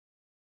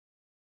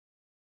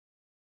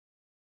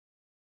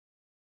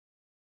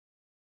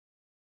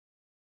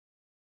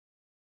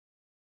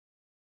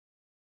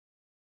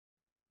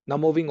Now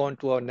moving on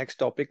to our next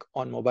topic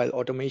on mobile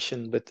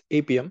automation with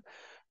Appium,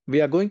 we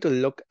are going to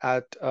look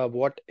at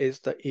what is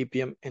the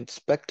Appium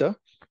Inspector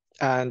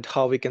and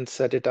how we can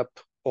set it up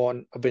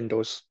on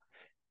Windows.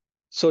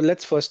 So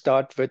let's first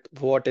start with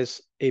what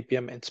is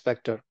Appium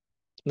Inspector.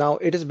 Now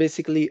it is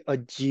basically a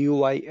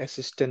GUI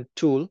assistant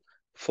tool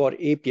for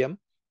Appium,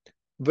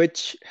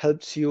 which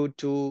helps you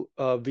to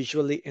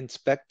visually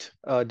inspect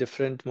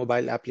different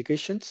mobile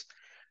applications.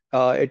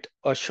 It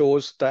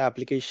shows the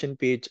application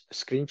page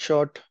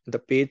screenshot, the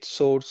page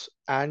source,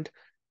 and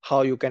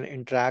how you can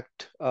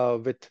interact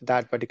with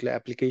that particular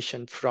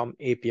application from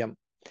Appium.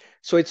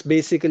 So it's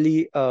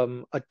basically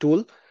a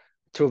tool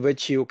through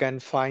which you can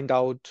find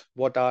out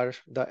what are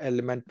the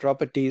element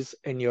properties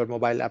in your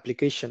mobile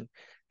application.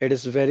 It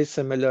is very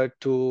similar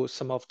to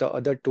some of the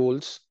other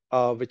tools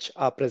which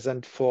are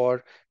present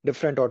for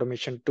different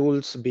automation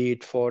tools, be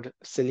it for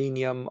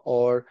Selenium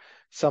or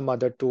some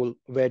other tool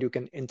where you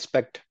can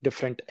inspect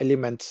different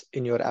elements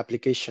in your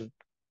application.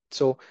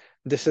 So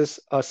this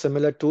is a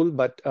similar tool,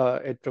 but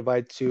it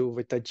provides you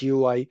with a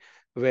GUI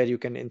where you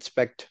can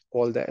inspect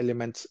all the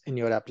elements in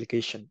your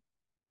application.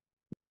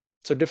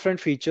 So different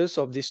features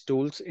of these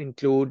tools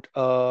include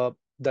the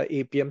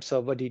Appium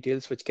server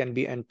details, which can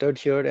be entered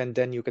here, and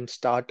then you can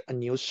start a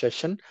new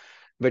session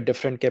with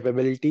different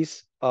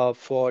capabilities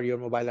for your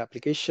mobile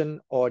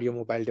application or your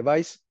mobile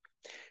device.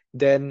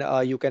 Then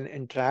you can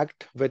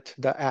interact with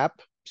the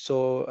app.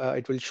 So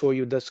it will show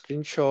you the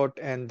screenshot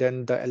and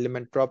then the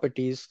element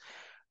properties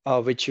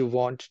which you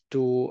want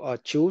to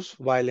choose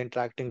while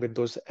interacting with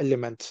those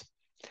elements.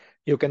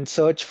 You can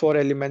search for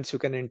elements, you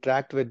can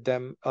interact with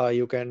them,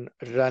 you can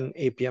run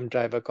Appium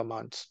driver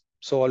commands.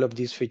 So all of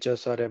these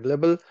features are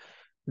available.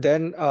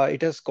 Then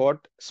it has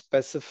got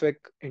specific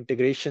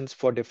integrations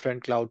for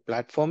different cloud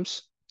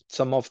platforms.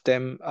 Some of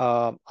them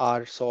are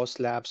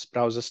SauceLabs,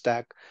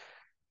 BrowserStack,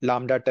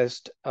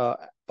 LambdaTest,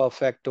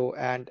 Perfecto,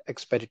 and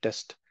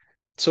Experitest.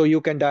 So you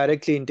can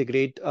directly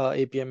integrate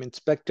Appium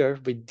Inspector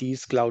with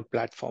these cloud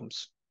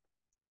platforms.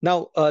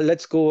 Now,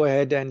 let's go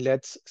ahead and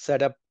let's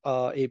set up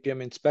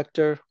Appium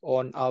Inspector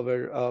on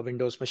our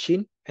Windows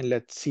machine, and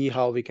let's see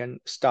how we can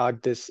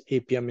start this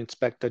Appium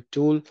Inspector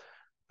tool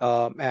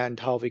and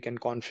how we can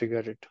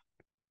configure it.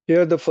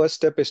 Here, the first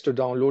step is to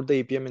download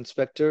the Appium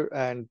Inspector,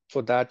 and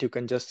for that, you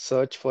can just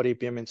search for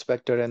Appium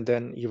Inspector, and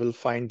then you will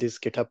find these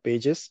GitHub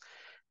pages.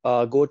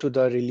 Go to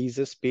the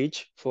releases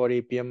page for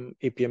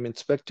Appium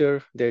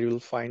Inspector. There you will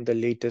find the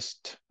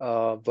latest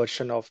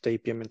version of the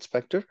Appium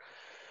Inspector.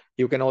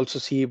 You can also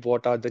see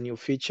what are the new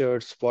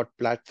features, what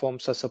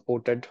platforms are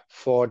supported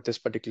for this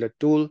particular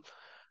tool,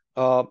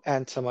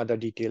 and some other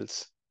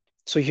details.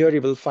 So here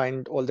you will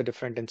find all the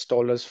different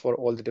installers for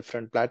all the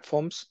different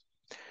platforms.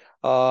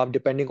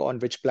 Depending on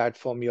which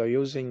platform you're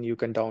using, you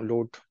can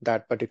download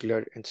that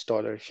particular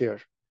installer here.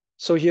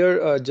 So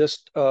here,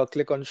 just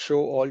click on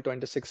show all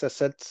 26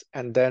 assets,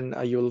 and then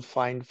you'll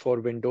find for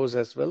Windows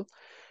as well.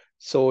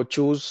 So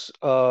choose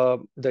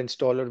the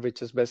installer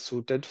which is best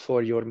suited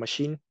for your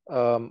machine.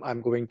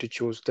 I'm going to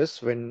choose this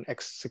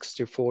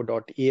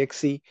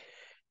WinX64.exe.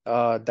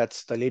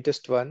 That's the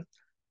latest one.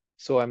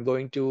 So I'm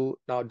going to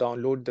now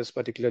download this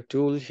particular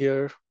tool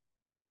here.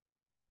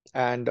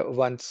 And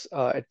once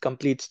it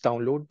completes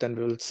download, then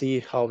we'll see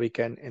how we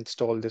can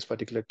install this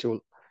particular tool.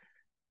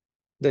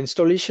 The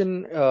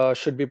installation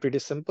should be pretty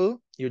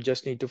simple. You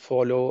just need to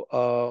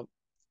follow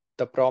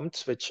the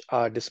prompts which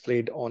are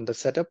displayed on the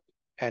setup,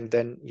 and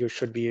then you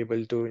should be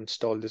able to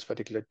install this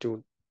particular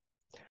tool.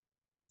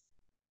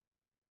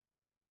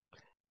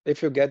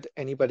 If you get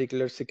any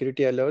particular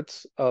security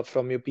alerts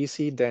from your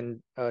PC,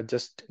 then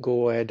just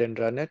go ahead and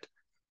run it.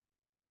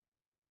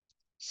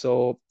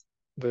 So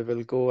we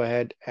will go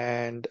ahead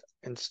and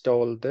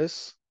install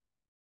this.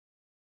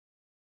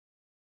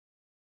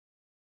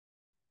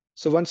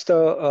 So once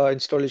the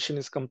installation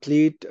is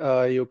complete,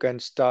 you can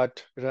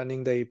start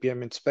running the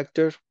Appium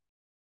Inspector,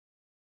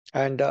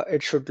 and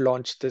it should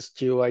launch this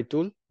GUI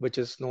tool, which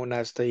is known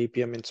as the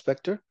Appium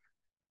Inspector.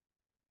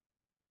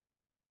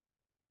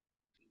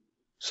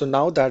 So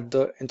now that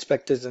the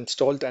inspector is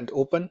installed and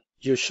open,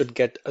 you should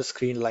get a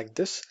screen like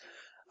this.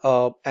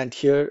 And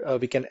here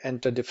we can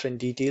enter different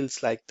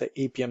details like the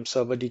Appium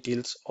server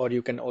details, or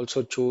you can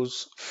also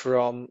choose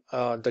from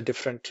the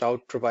different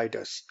cloud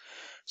providers.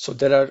 So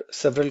there are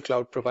several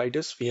cloud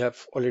providers. We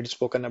have already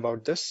spoken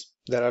about this.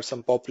 There are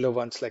some popular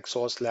ones like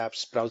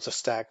SauceLabs,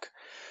 BrowserStack,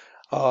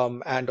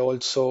 and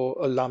also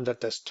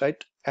LambdaTest,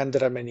 right? And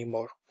there are many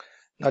more.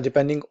 Now,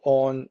 depending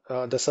on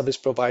the service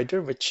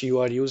provider which you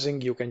are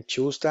using, you can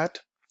choose that.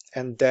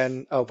 And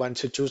then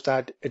once you choose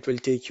that, it will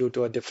take you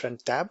to a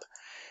different tab.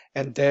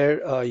 And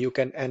there you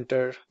can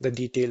enter the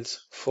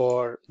details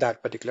for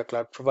that particular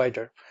cloud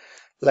provider.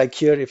 Like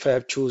here, if I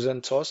have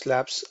chosen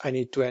SauceLabs, I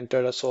need to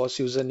enter a source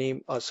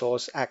username, a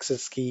source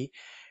access key,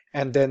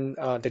 and then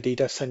the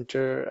data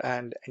center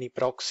and any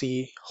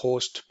proxy,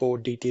 host,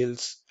 port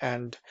details,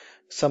 and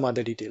some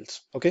other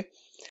details. Okay.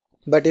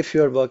 But if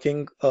you are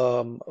working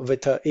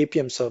with an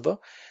Appium server,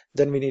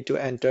 then we need to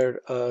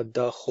enter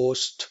the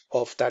host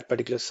of that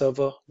particular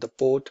server, the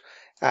port,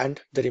 and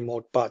the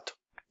remote path.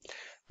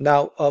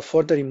 Now,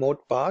 for the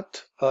remote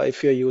part,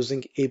 if you're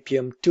using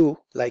Appium 2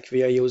 like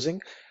we are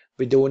using,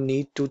 we don't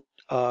need to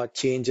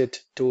change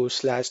it to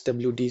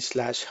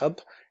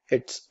 /wd/hub.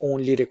 It's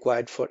only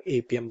required for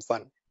Appium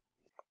 1.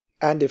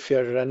 And if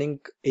you're running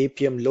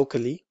Appium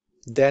locally,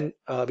 then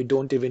we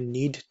don't even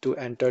need to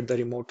enter the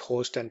remote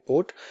host and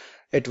port.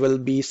 It will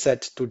be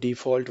set to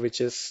default,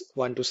 which is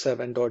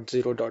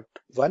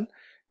 127.0.1,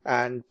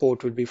 and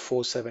port will be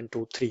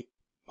 4723.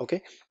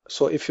 Okay,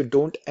 so if you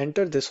don't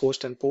enter this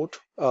host and port,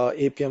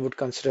 Appium would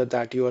consider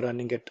that you are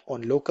running it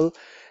on local,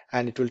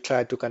 and it will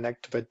try to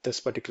connect with this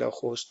particular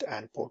host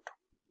and port.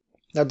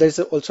 Now, there's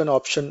also an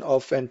option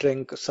of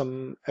entering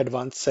some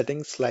advanced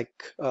settings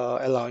like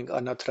allowing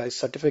unauthorized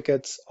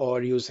certificates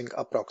or using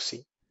a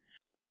proxy.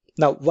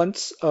 Now,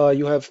 once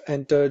you have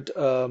entered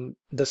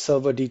the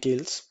server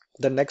details,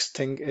 the next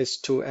thing is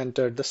to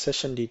enter the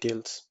session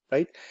details,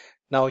 right?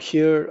 Now,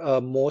 here,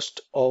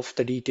 most of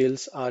the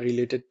details are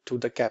related to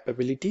the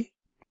capability.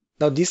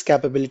 Now, these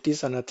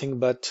capabilities are nothing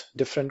but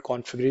different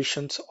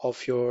configurations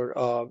of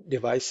your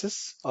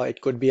devices.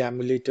 It could be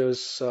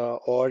emulators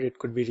or it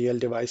could be real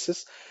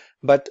devices.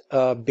 But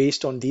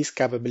based on these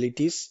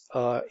capabilities,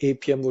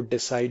 Appium would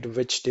decide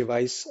which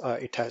device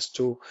it has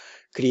to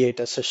create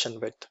a session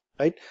with,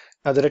 right?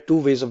 Now, there are two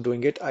ways of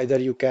doing it. Either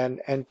you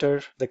can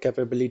enter the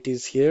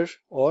capabilities here,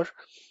 or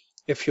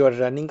if you are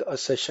running a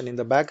session in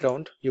the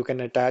background, you can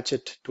attach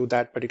it to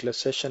that particular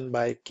session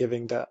by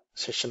giving the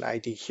session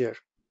ID here.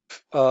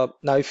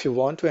 Now, if you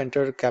want to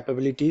enter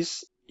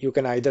capabilities, you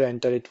can either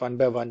enter it one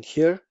by one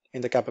here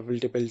in the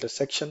capability builder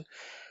section,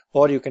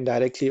 or you can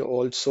directly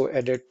also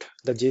edit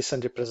the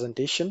JSON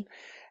representation,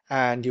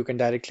 and you can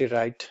directly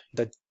write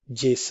the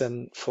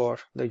JSON for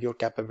your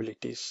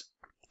capabilities.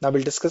 Now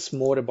we'll discuss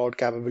more about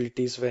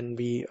capabilities when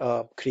we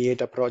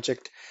create a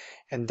project,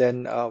 and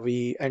then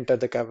we enter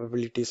the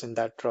capabilities in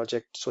that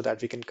project so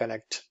that we can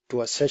connect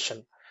to a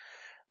session.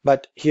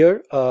 But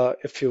here,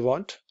 if you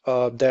want,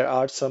 there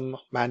are some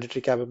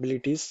mandatory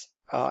capabilities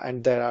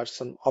and there are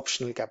some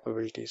optional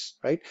capabilities,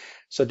 right?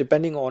 So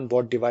depending on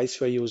what device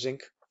you are using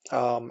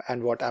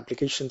and what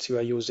applications you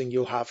are using,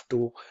 you have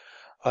to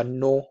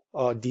know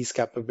these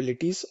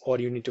capabilities, or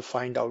you need to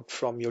find out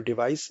from your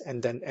device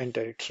and then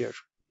enter it here.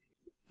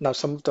 Now,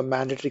 some of the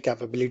mandatory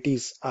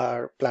capabilities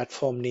are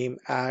platform name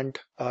and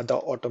the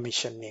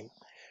automation name,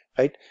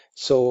 right?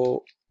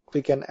 So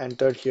we can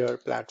enter here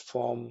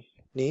platform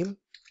name,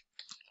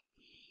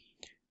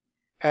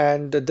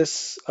 and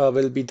this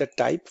will be the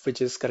type,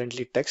 which is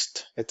currently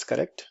text. It's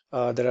correct.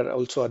 There are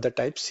also other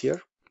types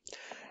here.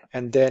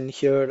 And then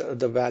here,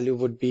 the value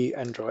would be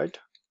Android.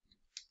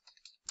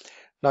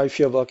 Now, if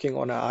you're working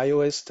on an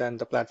iOS, then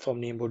the platform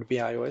name would be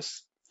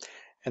iOS.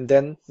 And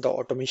then the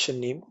automation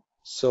name.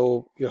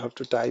 So you have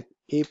to type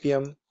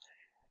Appium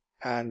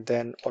and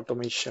then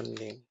automation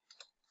name.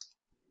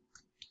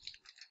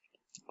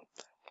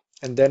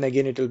 And then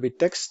again, it will be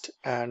text,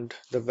 and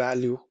the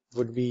value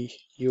would be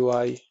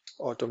UI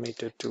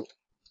automated 2.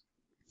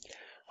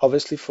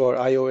 Obviously, for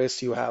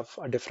iOS, you have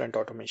a different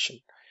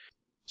automation.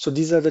 So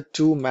these are the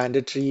two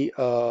mandatory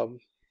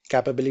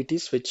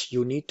capabilities which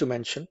you need to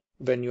mention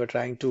when you are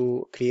trying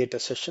to create a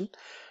session.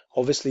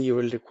 Obviously, you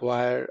will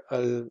require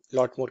a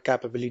lot more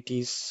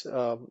capabilities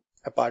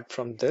apart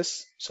from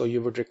this. So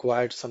you would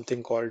require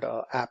something called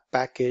app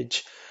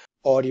package,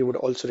 or you would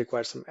also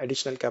require some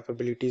additional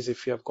capabilities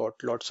if you have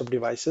got lots of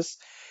devices.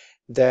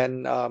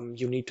 Then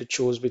you need to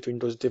choose between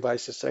those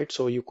devices, right?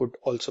 So you could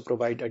also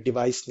provide a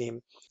device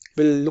name.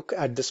 We'll look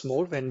at this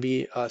more when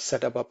we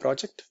set up a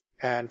project.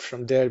 And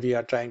from there, we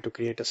are trying to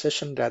create a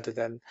session rather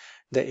than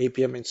the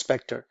Appium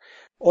Inspector.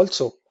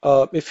 Also,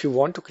 if you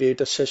want to create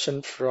a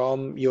session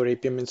from your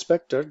Appium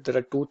Inspector, there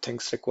are two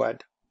things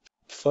required.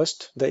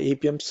 First, the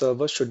Appium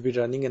server should be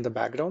running in the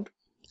background.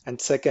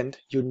 And second,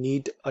 you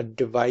need a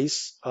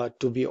device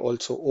to be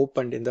also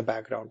opened in the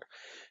background.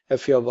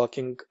 If you are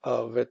working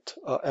with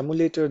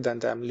emulator, then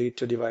the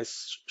emulator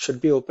device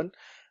should be open.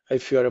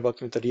 If you are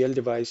working with a real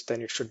device,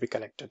 then it should be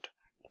connected,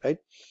 right?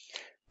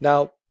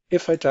 Now,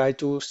 if I try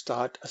to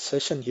start a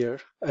session here,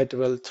 it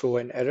will throw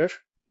an error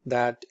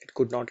that it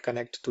could not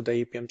connect to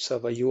the Appium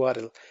server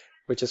URL,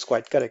 which is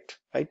quite correct,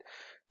 right?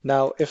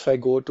 Now, if I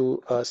go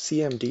to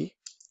CMD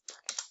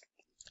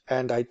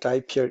and I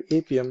type here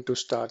Appium to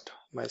start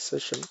my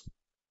session,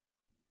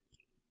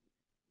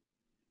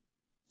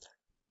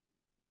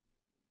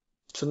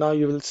 so now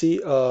you will see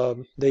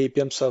the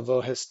Appium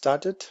server has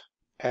started.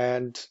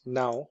 And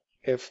now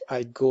if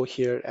I go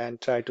here and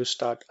try to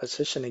start a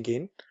session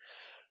again,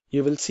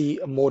 you will see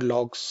more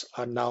logs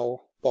are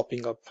now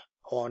popping up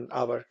on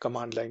our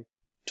command line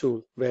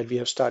tool where we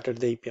have started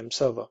the Appium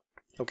server.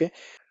 Okay,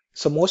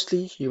 so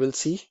mostly you will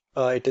see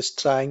it is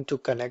trying to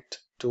connect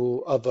to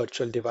a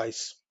virtual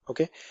device.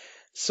 Okay,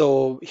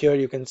 so here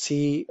you can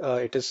see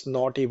it is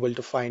not able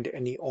to find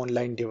any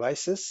online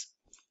devices,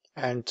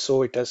 and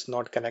so it has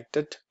not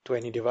connected to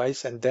any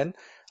device. And then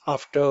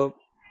after a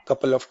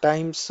couple of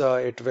times,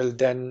 it will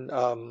then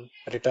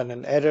return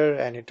an error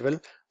and it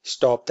will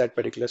stop that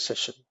particular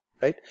session.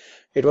 right?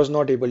 It was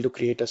not able to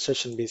create a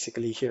session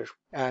basically here.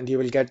 And you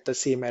will get the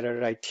same error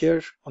right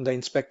here on the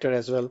inspector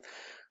as well.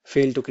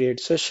 Failed to create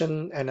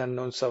session and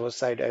unknown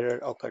server-side error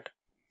occurred.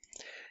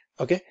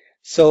 Okay,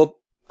 so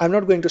I'm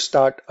not going to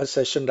start a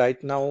session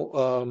right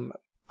now.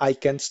 I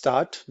can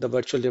start the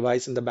virtual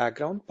device in the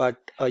background, but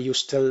you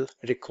still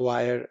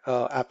require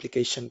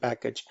application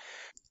package.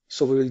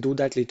 So we will do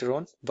that later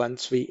on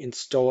once we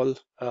install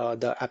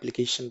the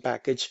application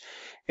package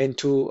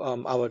into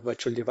our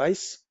virtual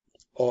device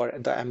or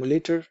the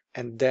emulator,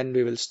 and then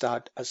we will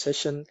start a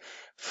session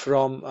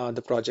from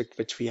the project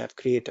which we have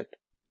created.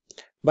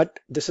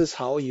 But this is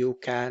how you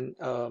can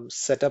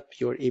set up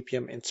your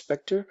Appium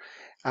Inspector,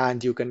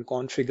 and you can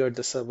configure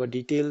the server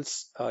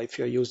details. If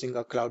you're using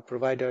a cloud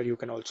provider, you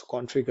can also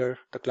configure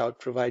the cloud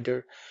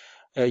provider.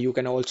 You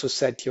can also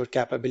set your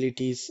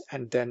capabilities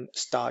and then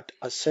start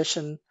a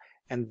session.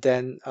 And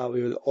then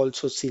we will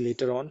also see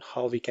later on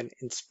how we can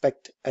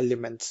inspect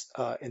elements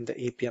in the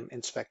Appium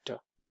Inspector.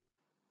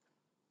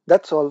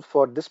 That's all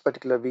for this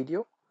particular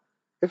video.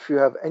 If you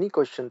have any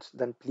questions,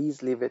 then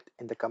please leave it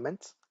in the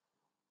comments.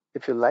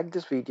 If you like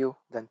this video,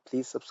 then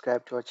please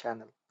subscribe to our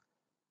channel.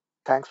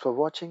 Thanks for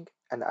watching,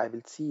 and I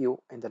will see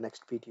you in the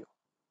next video.